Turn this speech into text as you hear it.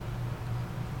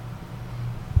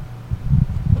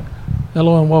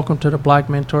Hello and welcome to the Black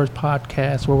Mentors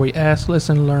Podcast, where we ask,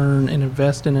 listen, learn, and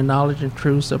invest in the knowledge and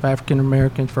truths of African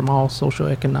Americans from all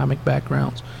socioeconomic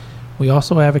backgrounds. We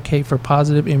also advocate for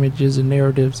positive images and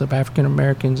narratives of African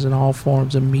Americans in all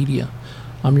forms of media.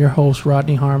 I'm your host,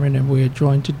 Rodney Harmon, and we are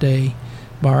joined today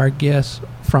by our guests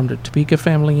from the Topeka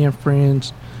Family and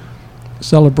Friends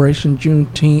Celebration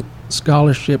Juneteenth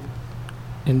Scholarship,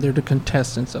 and they're the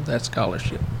contestants of that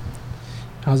scholarship.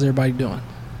 How's everybody doing?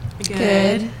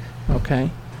 Good. Okay.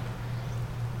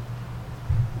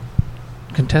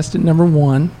 Contestant number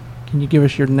 1, can you give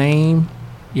us your name,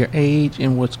 your age,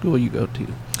 and what school you go to?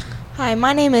 Hi,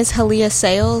 my name is Halia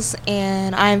Sales,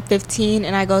 and I'm 15,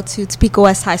 and I go to Topeka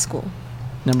West High School.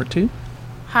 Number 2?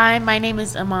 Hi, my name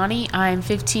is Amani. I'm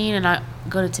 15 and I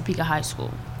go to Topeka High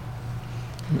School.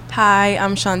 Hi,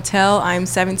 I'm Chantel. I'm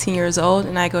 17 years old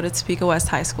and I go to Topeka West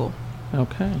High School.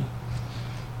 Okay.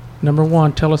 Number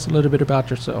 1, tell us a little bit about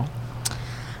yourself.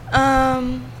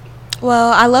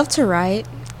 Well, I love to write.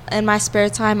 In my spare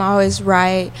time, I always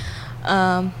write.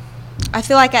 I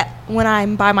feel like when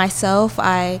I'm by myself,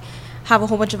 I have a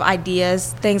whole bunch of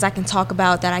ideas, things I can talk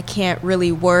about that I can't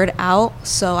really word out,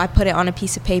 so I put it on a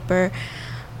piece of paper.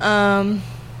 I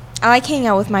like hanging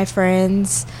out with my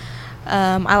friends.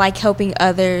 I like helping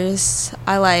others.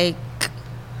 I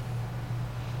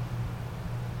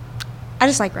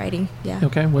just like writing, yeah.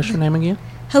 Okay, what's your name again?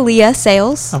 Halia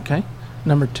Sales. Okay.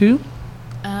 Number 2?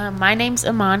 My name's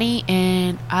Amani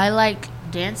and I like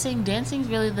dancing. Dancing's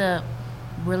really the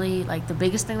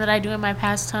biggest thing that I do in my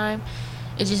pastime.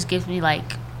 It just gives me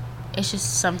it's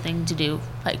just something to do,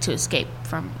 to escape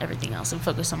from everything else and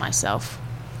focus on myself.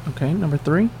 Okay, number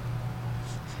 3?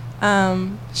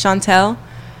 Chantel,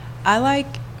 I like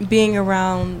being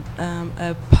around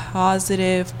a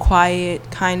positive, quiet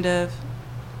kind of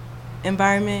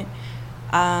environment.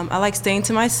 I like staying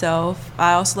to myself.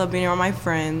 I also love being around my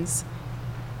friends.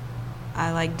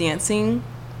 I like dancing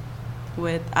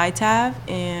with ITAV,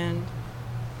 and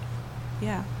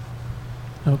yeah.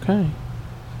 Okay.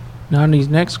 Now, in these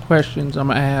next questions, I'm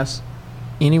going to ask,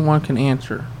 anyone can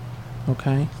answer,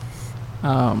 okay?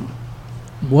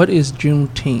 What is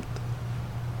Juneteenth?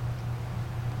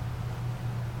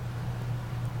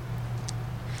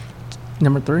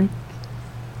 Number 3?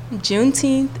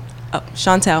 Juneteenth,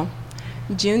 Chantel.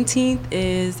 Juneteenth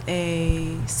is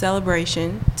a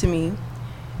celebration to me.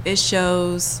 It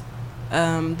shows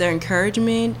the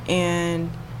encouragement and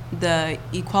the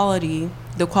equality,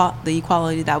 the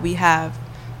equality that we have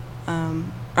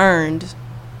earned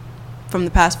from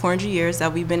the past 400 years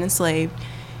that we've been enslaved,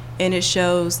 and it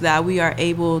shows that we are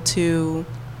able to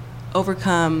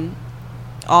overcome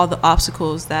all the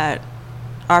obstacles that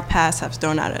our past have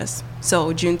thrown at us.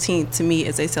 So Juneteenth to me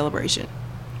is a celebration.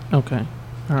 Okay.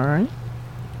 All right.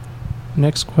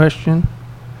 Next question.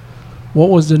 What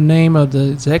was the name of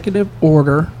the executive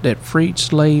order that freed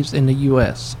slaves in the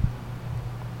U.S.?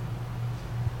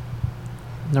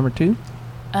 Number 2?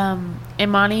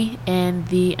 Imani and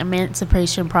the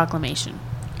Emancipation Proclamation.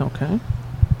 Okay.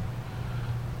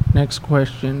 Next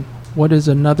question. What is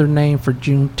another name for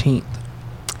Juneteenth?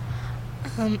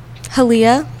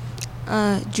 Halia,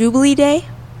 Jubilee Day.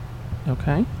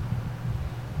 Okay.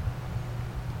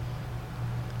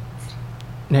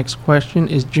 Next question.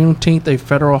 Is Juneteenth a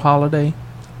federal holiday?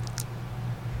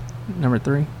 Number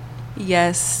 3.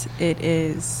 Yes, it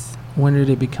is. When did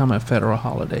it become a federal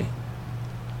holiday?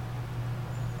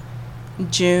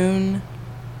 June.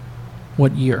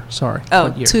 What year? Sorry. Oh,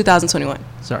 what year? 2021.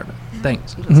 Sorry.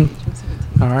 Thanks.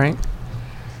 All right.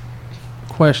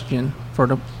 Question for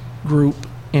the group.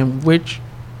 In which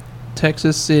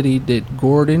Texas city did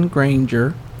Gordon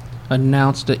Granger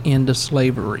announce the end of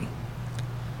slavery?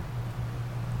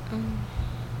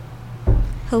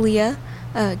 Halia,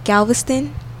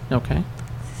 Galveston. Okay.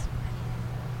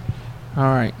 All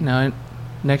right. Now,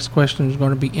 next question is going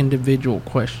to be individual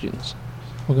questions.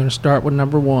 We're going to start with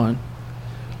number 1.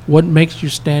 What makes you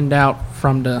stand out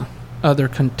from the other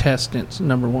contestants?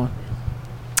 Number 1.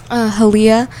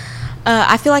 Halia,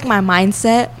 I feel like my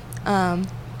mindset.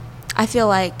 I feel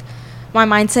like my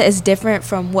mindset is different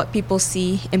from what people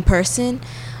see in person.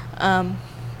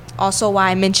 Also, why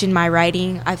I mentioned my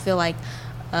writing. I feel like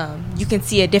you can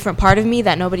see a different part of me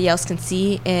that nobody else can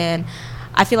see, and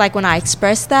I feel like when I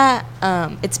express that,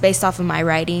 it's based off of my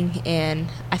writing, and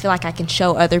I feel like I can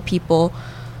show other people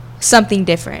something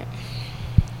different.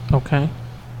 Okay.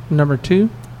 Number 2.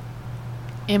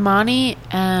 Imani,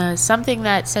 something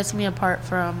that sets me apart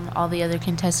from all the other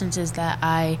contestants is that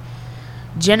I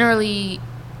generally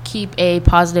keep a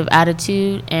positive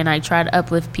attitude and I try to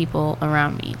uplift people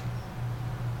around me.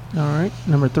 All right.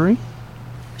 Number 3.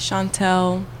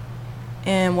 Chantel,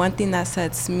 And one thing that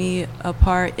sets me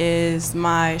apart is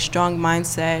my strong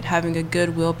mindset, having a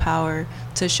good willpower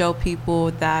to show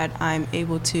people that I'm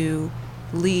able to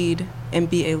lead and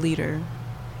be a leader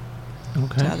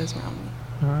Okay. to others around me.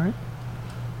 All right.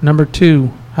 Number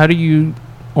 2, how do you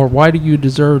or why do you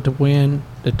deserve to win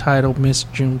the title Miss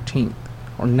Juneteenth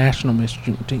or National Miss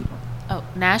Juneteenth? Oh,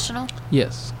 national?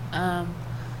 Yes.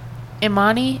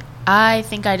 Imani, I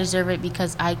think I deserve it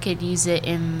because I could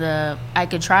I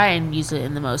could try and use it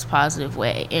in the most positive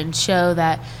way and show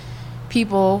that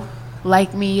people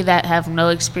like me that have no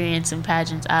experience in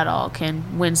pageants at all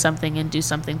can win something and do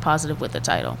something positive with the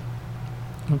title.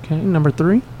 Okay. Number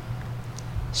 3.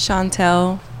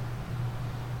 Chantel,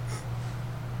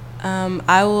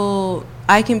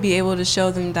 I can be able to show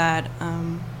them that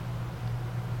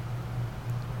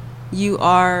you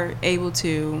are able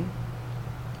to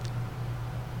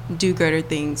do greater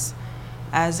things,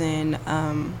 as in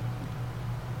I'm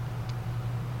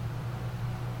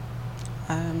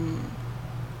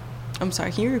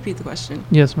sorry, can you repeat the question?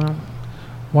 Yes, ma'am.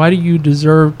 Why do you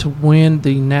deserve to win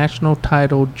the national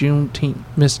title Juneteenth,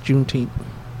 Miss Juneteenth?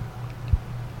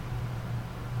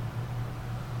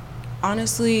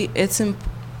 Honestly,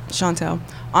 Chantel,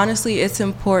 honestly, it's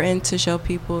important to show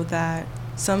people that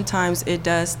sometimes it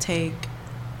does take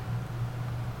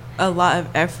a lot of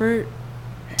effort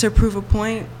to prove a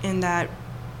point, and that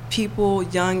people,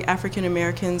 young African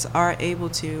Americans, are able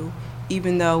to,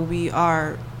 even though we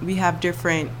have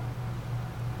different,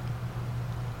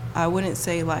 I wouldn't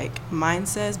say like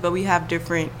mindsets, but we have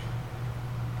different,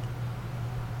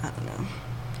 I don't know.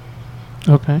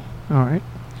 Okay. All right.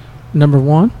 Number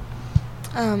 1.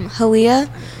 Halia,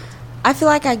 I feel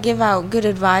like I give out good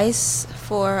advice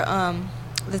for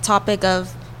the topic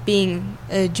of being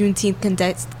a Juneteenth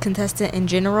contestant in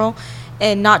general,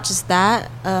 and not just that.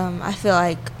 I feel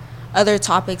like other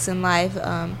topics in life,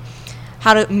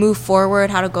 how to move forward,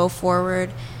 how to go forward,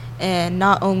 and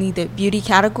not only the beauty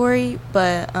category,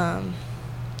 but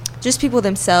just people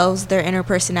themselves, their inner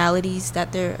personalities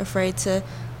that they're afraid to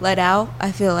let out.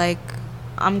 I feel like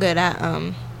I'm good at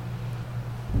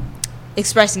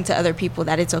expressing to other people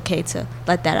that it's okay to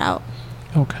let that out.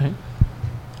 Okay.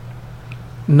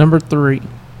 Number 3.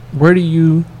 Where do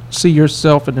you see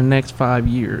yourself in the next 5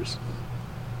 years?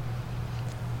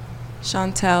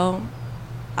 Chantel,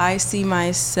 I see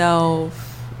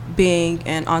myself being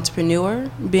an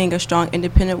entrepreneur, being a strong,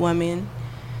 independent woman,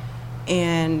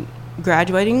 and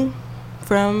graduating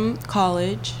from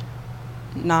college,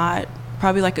 not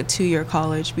probably like a 2-year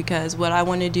college, because what I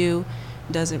want to do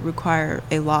doesn't require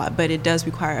a lot, but it does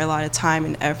require a lot of time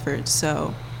and effort.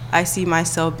 So I see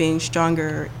myself being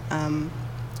stronger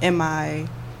in my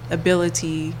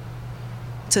ability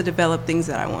to develop things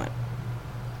that I want.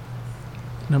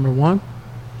 Number 1.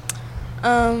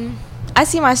 I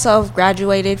see myself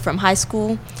graduated from high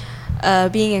school,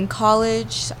 being in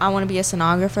college. I want to be a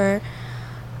sonographer,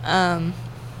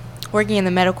 working in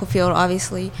the medical field,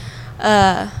 obviously.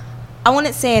 I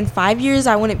wouldn't say in 5 years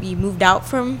I wouldn't be moved out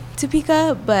from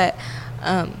Topeka, but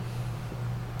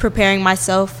preparing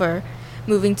myself for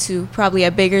moving to probably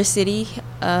a bigger city.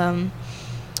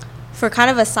 For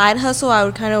kind of a side hustle, I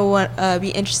would kind of be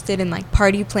interested in like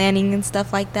party planning and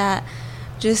stuff like that.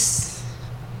 Just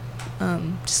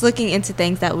looking into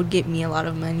things that would get me a lot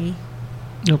of money.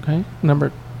 Okay.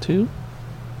 Number 2.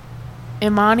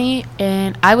 Imani,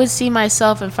 and I would see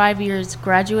myself in 5 years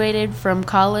graduated from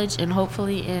college and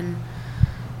hopefully in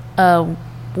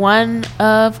one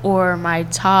of or my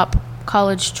top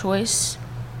college choice,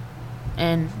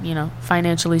 and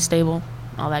financially stable,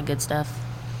 all that good stuff.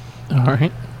 All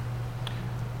right.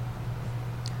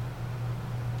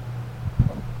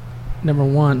 Number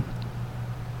 1.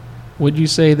 Would you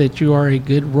say that you are a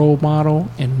good role model,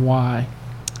 and why?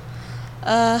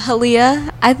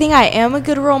 Halia, I think I am a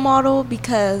good role model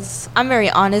because I'm very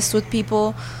honest with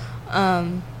people.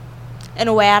 In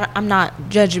a way, I'm not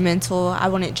judgmental. I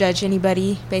wouldn't judge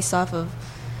anybody based off of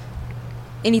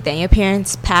anything,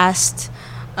 appearance, past.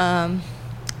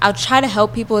 I'll try to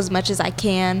help people as much as I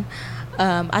can.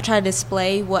 I try to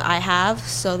display what I have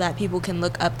so that people can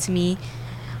look up to me.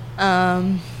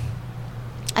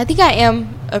 I think I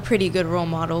am a pretty good role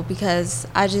model because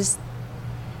I just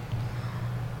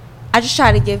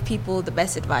try to give people the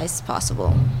best advice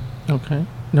possible. Okay.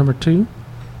 Number 2.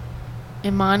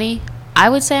 Imani, I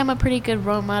would say I'm a pretty good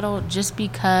role model just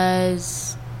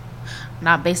because,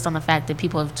 not based on the fact that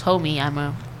people have told me I'm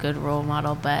a good role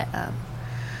model, but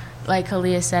like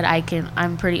Halia said,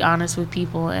 I'm pretty honest with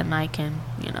people, and I can,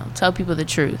 tell people the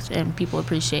truth, and people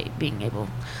appreciate being able,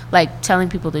 like telling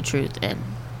people the truth and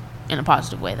in a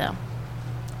positive way though.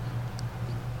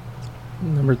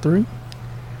 Number 3.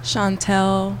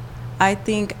 Chantel, I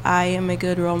think I am a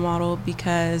good role model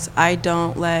because I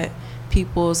don't let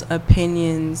people's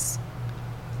opinions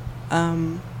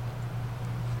turn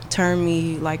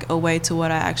me like away to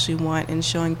what I actually want, and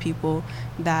showing people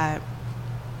that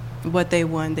what they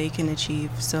want they can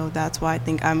achieve. So that's why I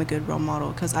think I'm a good role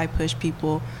model, because I push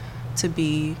people to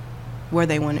be where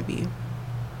they want to be.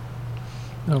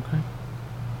 Okay.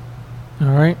 All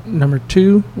right. Number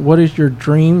 2, what is your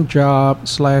dream job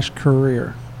 /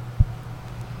 career?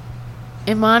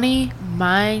 Imani,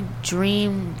 my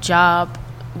dream job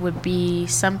would be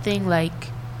something like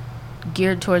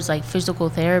geared towards like physical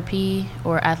therapy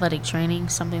or athletic training,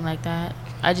 something like that.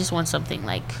 I just want something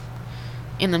like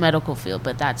in the medical field,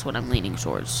 but that's what I'm leaning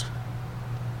towards.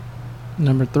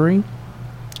 Number 3,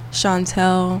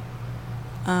 Chantel,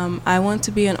 I want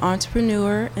to be an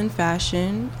entrepreneur in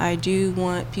fashion. I do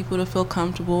want people to feel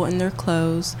comfortable in their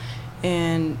clothes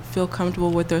and feel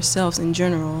comfortable with themselves in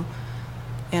general.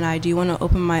 And I do want to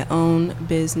open my own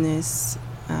business.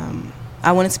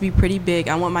 I want it to be pretty big.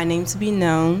 I want my name to be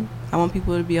known. I want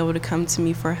people to be able to come to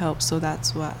me for help. So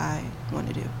that's what I want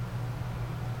to do.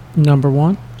 number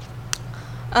 1,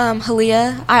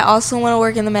 Halia, I also want to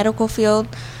work in the medical field.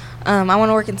 I want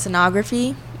to work in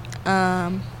sonography.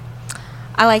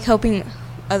 I like helping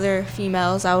other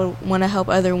females. I would want to help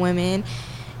other women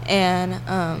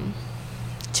and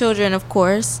children, of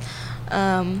course.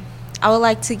 I would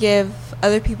like to give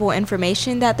other people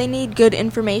information that they need, good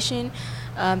information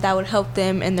that would help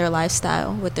them in their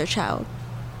lifestyle with their child.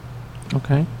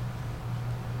 okay.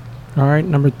 All right.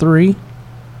 Number 3,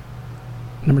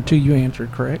 number 2 you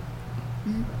answered, correct?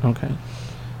 Okay.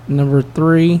 Number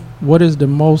 3, what is the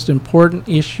most important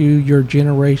issue your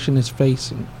generation is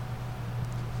facing?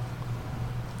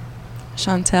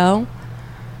 Chantel,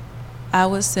 I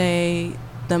would say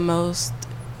the most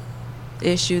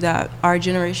issue that our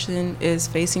generation is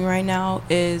facing right now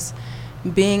is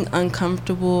being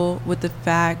uncomfortable with the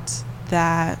fact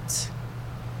that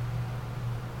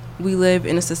we live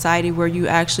in a society where you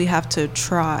actually have to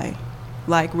try.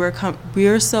 Like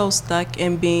we're so stuck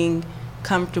in being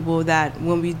comfortable that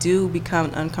when we do become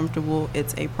uncomfortable,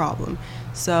 it's a problem.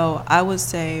 So I would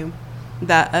say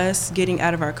that us getting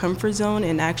out of our comfort zone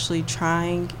and actually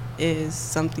trying is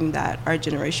something that our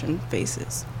generation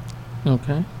faces.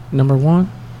 Okay. Number 1,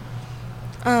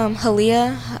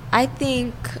 Halia, I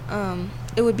think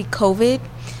it would be COVID.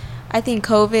 I think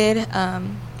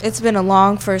COVID, it's been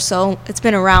around for so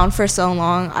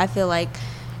long. I feel like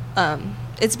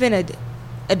it's been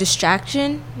a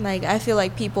distraction. Like I feel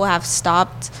like people have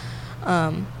stopped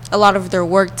a lot of their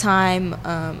work time.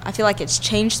 I feel like it's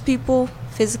changed people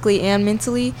physically and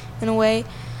mentally in a way.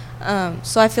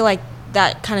 So I feel like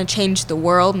that kind of changed the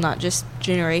world, not just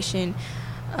generation.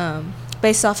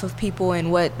 Based off of people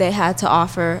and what they had to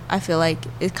offer, I feel like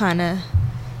it kind of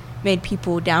made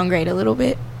people downgrade a little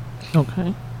bit.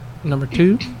 okay. Number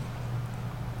 2,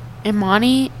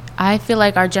 Imani, I feel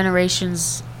like our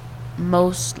generation's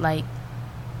most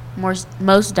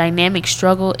dynamic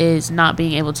struggle is not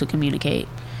being able to communicate.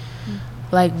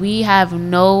 Like we have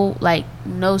no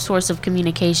source of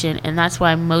communication, and that's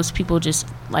why most people just,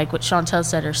 like what Chantel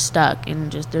said, are stuck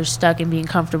and they're stuck in being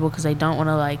comfortable because they don't want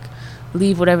to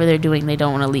leave whatever they're doing. They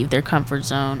don't want to leave their comfort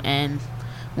zone, and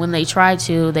when they try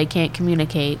to, they can't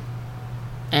communicate,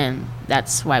 and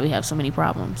that's why we have so many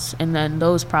problems. And then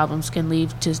those problems can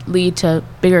lead to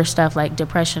bigger stuff like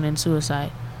depression and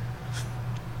suicide.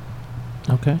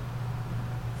 okay.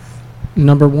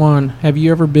 Number 1, have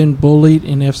you ever been bullied,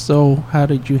 and if so, how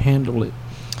did you handle it?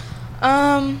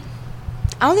 I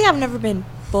don't think I've never been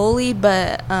bullied,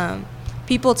 but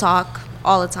people talk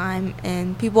all the time,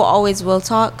 and people always will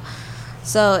talk.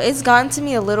 So it's gotten to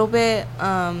me a little bit.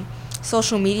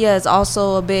 Social media is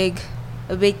also a big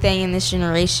thing in this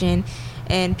generation,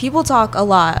 and people talk a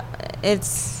lot. It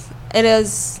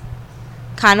is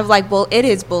kind of like it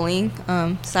is bullying,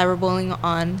 cyberbullying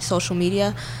on social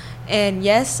media. And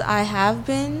yes, I have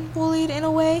been bullied in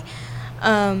a way,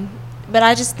 but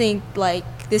I just think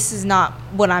this is not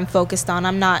what I'm focused on.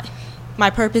 My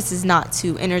purpose is not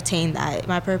to entertain that.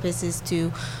 My purpose is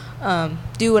to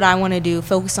do what I want to do,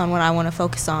 focus on what I want to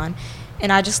focus on,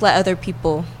 and I just let other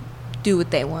people do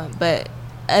what they want. But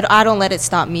I don't let it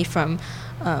stop me from,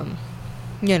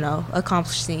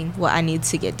 accomplishing what I need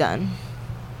to get done.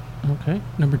 Okay.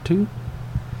 Number 2,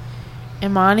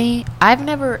 Imani, I've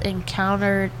never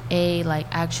encountered a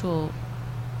actual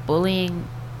bullying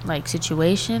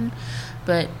situation,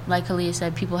 but like Halia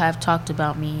said, people have talked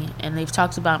about me, and they've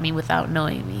talked about me without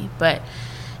knowing me. But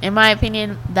in my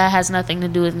opinion, that has nothing to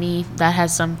do with me. That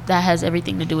has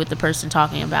everything to do with the person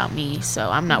talking about me. So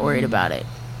I'm not worried about it.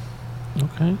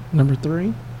 okay. Number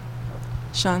 3,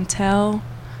 Chantel.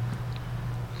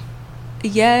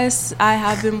 Yes, I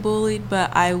have been bullied,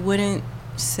 but I wouldn't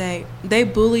say they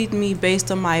bullied me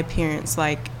based on my appearance.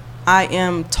 Like, I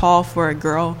am tall for a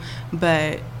girl,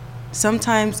 but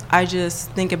sometimes I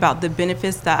just think about the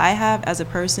benefits that I have as a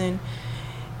person,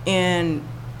 and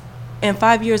in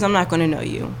 5 years, I'm not going to know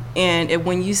you. And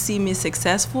when you see me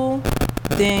successful,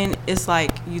 then it's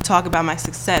like you talk about my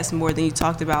success more than you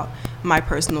talked about my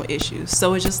personal issues.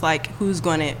 So it's just like, who's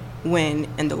going to win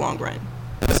in the long run?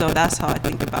 So that's how I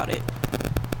think about it.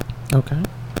 Okay.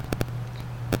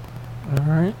 All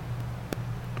right.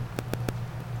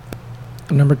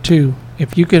 Number 2,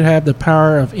 if you could have the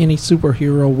power of any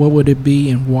superhero, what would it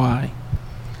be and why?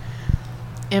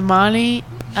 Imani,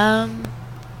 I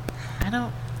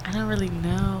don't really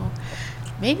know.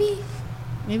 Maybe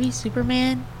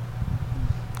Superman,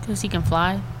 because he can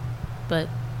fly. But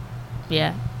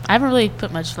yeah, I haven't really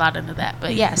put much thought into that.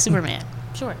 But yeah, Superman,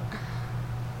 sure.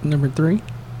 Number 3.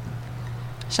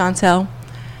 Chantel.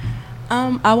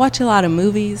 I watch a lot of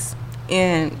movies,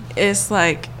 and it's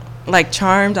like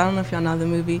Charmed. I don't know if y'all know the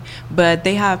movie, but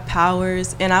they have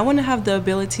powers, and I want to have the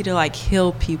ability to like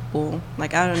heal people.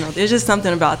 Like, I don't know, there's just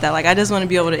something about that. Like, I just want to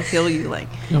be able to heal you. Like,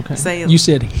 Okay. say You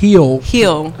said heal.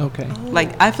 heal. Okay.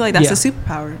 Like, I feel like that's Yeah. a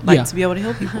superpower. Like, Yeah. to be able to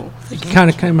heal people. It kind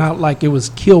of came out like it was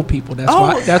kill people. That's Oh,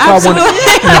 why. That's why I wanted.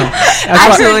 That's why-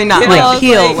 Absolutely not. Yeah. Like,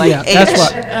 heal. Like, yeah, that's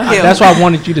why. heal. That's why I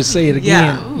wanted you to say it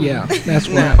again. Yeah. Yeah, that's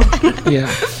No. right. Yeah.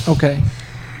 Okay.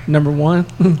 Number 1.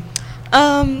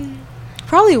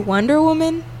 Probably Wonder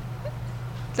Woman.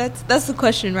 That's the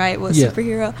question, right? What Yeah.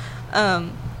 superhero?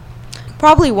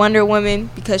 Probably Wonder Woman,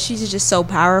 because she's just so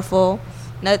powerful.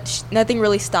 Nothing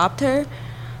really stopped her.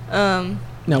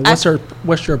 Now,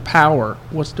 what's your power?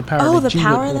 What's the power? Oh, that the you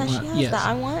power would that she want? has Yes. that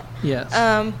I want. Yes.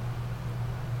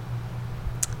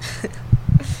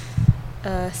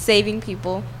 Saving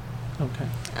people. Okay.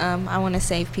 I want to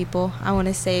save people. I want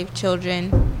to save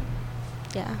children.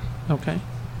 Yeah. Okay.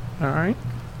 All right.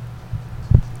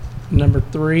 Number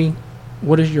 3.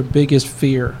 What is your biggest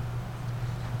fear?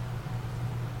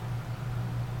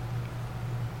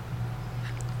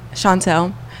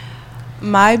 Chantel,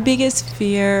 my biggest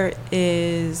fear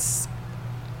is,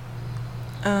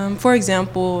 for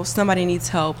example, somebody needs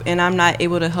help and I'm not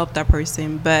able to help that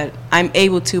person, but I'm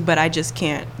able to, but I just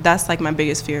can't. That's like my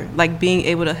biggest fear, like being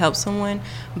able to help someone,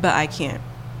 but I can't.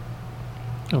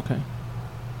 Okay.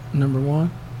 Number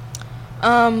 1.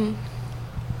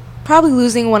 Probably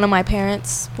losing one of my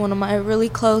parents, one of my really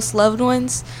close loved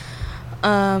ones.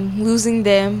 Losing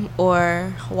them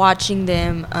or watching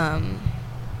them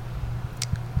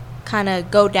kind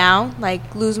of go down,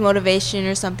 like lose motivation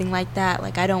or something like that.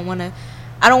 Like, I don't want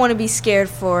to be scared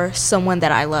for someone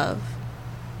that I love.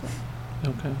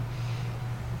 Okay.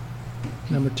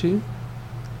 Number 2.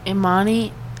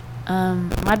 Imani,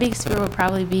 my biggest fear would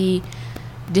probably be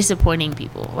disappointing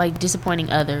people, like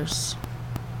disappointing others.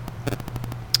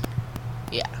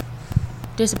 Yeah,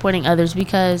 disappointing others,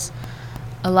 because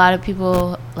a lot of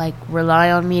people like rely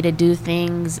on me to do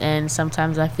things, and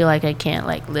sometimes I feel like I can't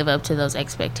like live up to those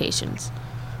expectations.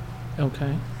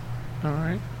 Okay. All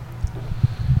right.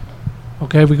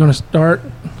 Okay, we're going to start.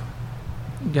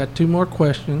 Got 2 more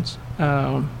questions.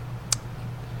 And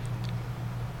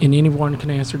anyone can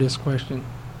answer this question.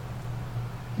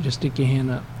 Just stick your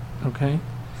hand up. Okay.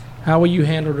 How will you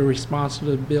handle the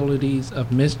responsibilities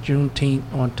of Miss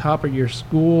Juneteenth on top of your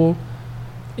school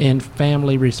and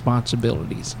family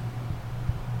responsibilities?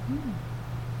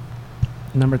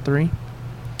 Number 3.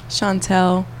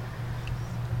 Chantel,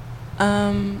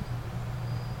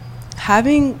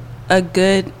 having a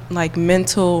good like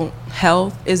mental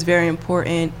health is very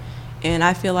important, and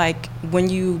I feel like when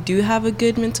you do have a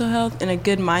good mental health and a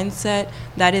good mindset,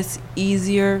 that is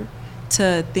easier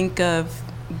to think of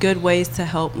good ways to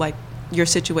help like your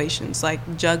situations, like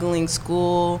juggling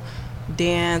school,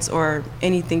 dance, or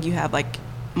anything you have, like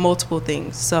multiple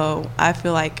things. So I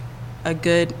feel like a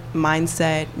good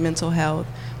mindset, mental health,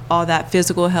 all that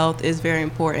physical health is very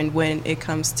important when it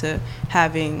comes to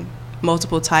having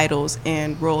multiple titles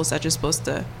and roles that you're supposed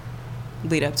to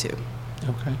lead up to.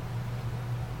 Okay.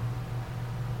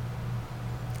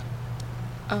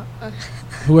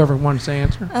 Whoever wants to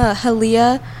answer.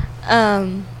 Halia,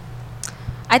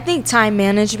 I think time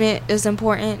management is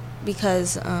important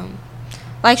because,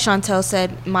 like Chantel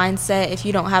said, mindset. If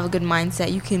you don't have a good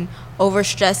mindset, you can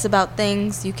overstress about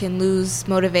things. You can lose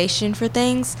motivation for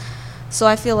things. So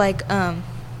I feel like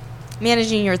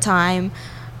managing your time,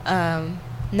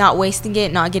 not wasting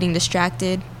it, not getting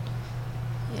distracted.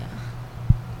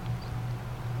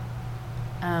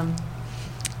 Yeah.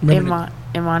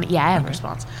 Imani, yeah, I have a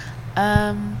response.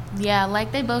 Yeah,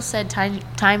 like they both said,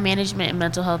 time management and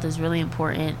mental health is really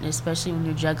important, especially when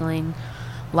you're juggling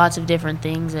lots of different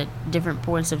things at different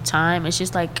points of time. It's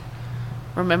just like,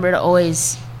 remember to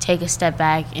always take a step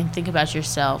back and think about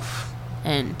yourself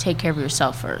and take care of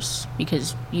yourself first,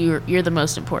 because you're the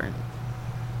most important.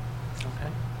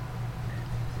 Okay.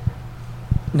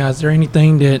 Now, is there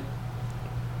anything that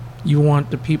you want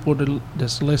the people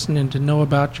that's listening to know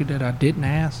about you that I didn't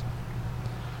ask?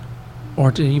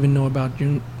 Or to even know about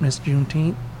Miss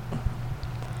Juneteenth?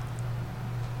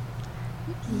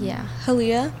 Yeah,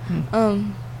 Halia.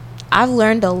 I've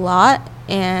learned a lot,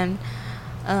 and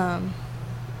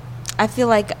I feel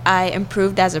like I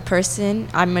improved as a person.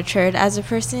 I matured as a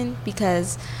person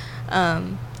because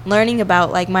learning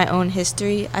about like my own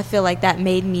history, I feel like that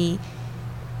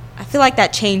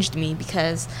changed me,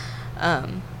 because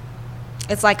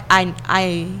it's like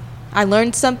I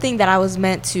learned something that I was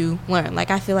meant to learn.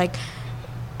 Like I feel like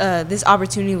this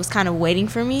opportunity was kind of waiting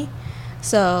for me,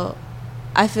 so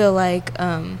I feel like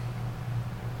I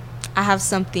have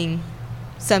something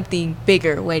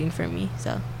bigger waiting for me.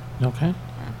 So Okay.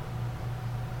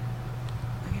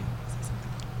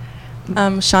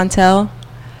 Chantel,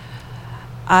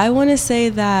 I want to say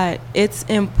that it's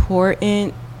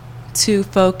important to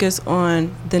focus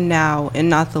on the now and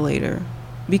not the later,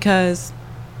 because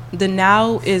the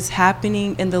now is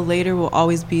happening and the later will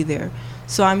always be there.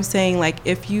 So I'm saying, like,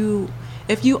 if you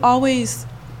always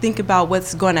think about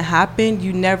what's going to happen,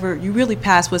 you really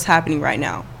pass what's happening right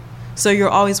now. So you're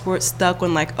always stuck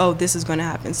on like, oh, this is going to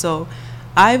happen. So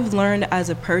I've learned as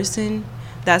a person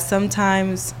that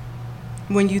sometimes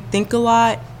when you think a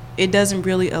lot, it doesn't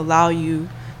really allow you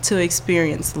to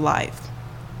experience life.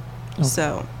 Okay.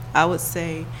 So I would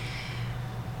say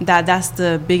that's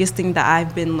the biggest thing that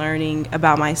I've been learning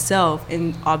about myself.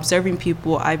 And observing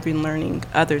people, I've been learning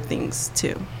other things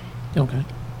too. Okay.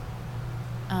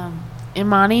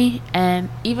 Imani, and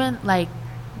even like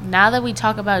now that we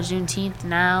talk about Juneteenth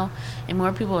now and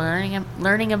more people are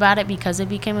learning about it because it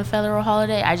became a federal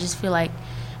holiday, I just feel like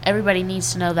everybody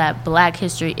needs to know that Black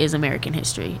history is American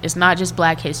history. It's not just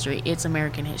Black history, it's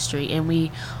American history, and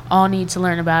we all need to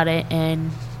learn about it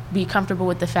and be comfortable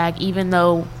with the fact, even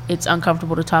though it's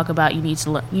uncomfortable to talk about, you need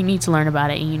to learn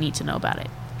about it and you need to know about it,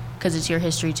 because it's your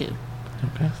history too.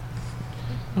 Okay.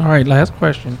 All right, last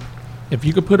question. If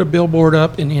you could put a billboard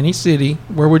up in any city,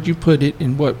 where would you put it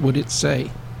and what would it say?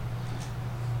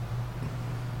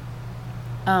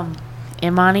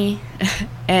 Imani,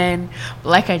 and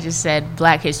like I just said,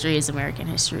 Black history is American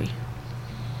history.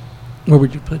 Where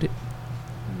would you put it?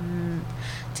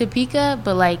 Topeka,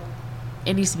 but like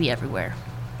it needs to be everywhere.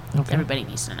 Okay. Everybody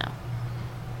needs to know.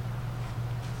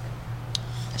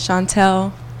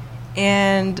 Chantel,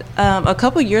 and a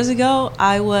couple years ago,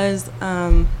 I was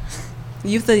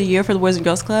Youth of the Year for the Boys and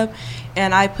Girls Club,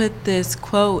 and I put this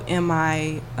quote in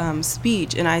my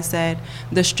speech, and I said,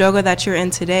 the struggle that you're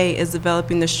in today is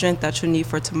developing the strength that you'll need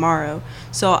for tomorrow.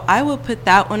 So I would put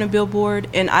that on a billboard,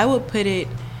 and I would put it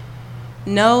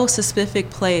no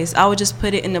specific place. I would just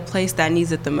put it in the place that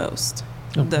needs it the most.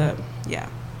 Okay.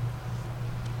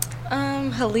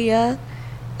 Halia,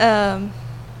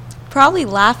 probably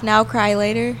Laugh Now, Cry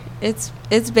Later. It's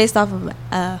based off of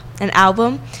an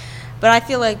album. But I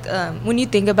feel like when you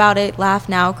think about it, Laugh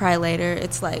Now, Cry Later,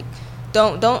 it's like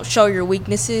don't show your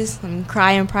weaknesses and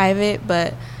cry in private,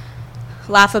 but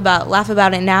laugh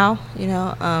about it now, you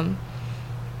know.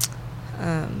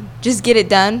 Just get it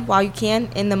done while you can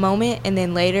in the moment, and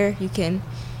then later you can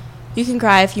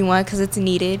cry if you want, because it's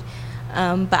needed.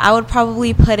 But I would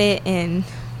probably put it in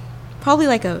probably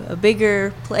like a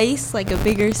bigger place, like a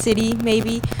bigger city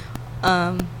maybe.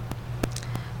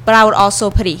 But I would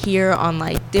also put it here on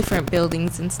like different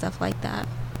buildings and stuff like that.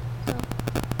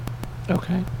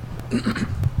 Okay.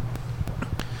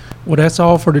 Well, that's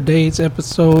all for today's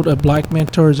episode of Black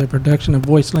Mentors, a production of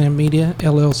Voiceland Media,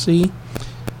 LLC.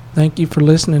 Thank you for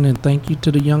listening, and thank you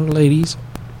to the young ladies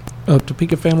of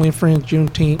Topeka Family and Friends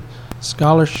Juneteenth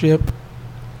Scholarship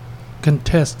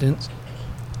contestants.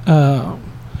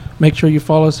 Make sure you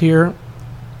follow us here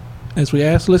as we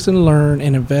ask, listen, learn,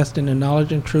 and invest in the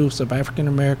knowledge and truths of African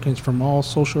Americans from all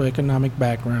socioeconomic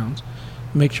backgrounds.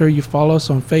 Make sure you follow us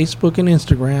on Facebook and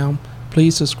Instagram.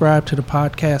 Please subscribe to the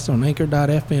podcast on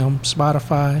Anchor.fm,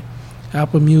 Spotify,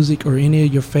 Apple Music, or any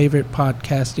of your favorite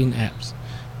podcasting apps.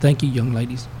 Thank you, young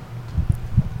ladies.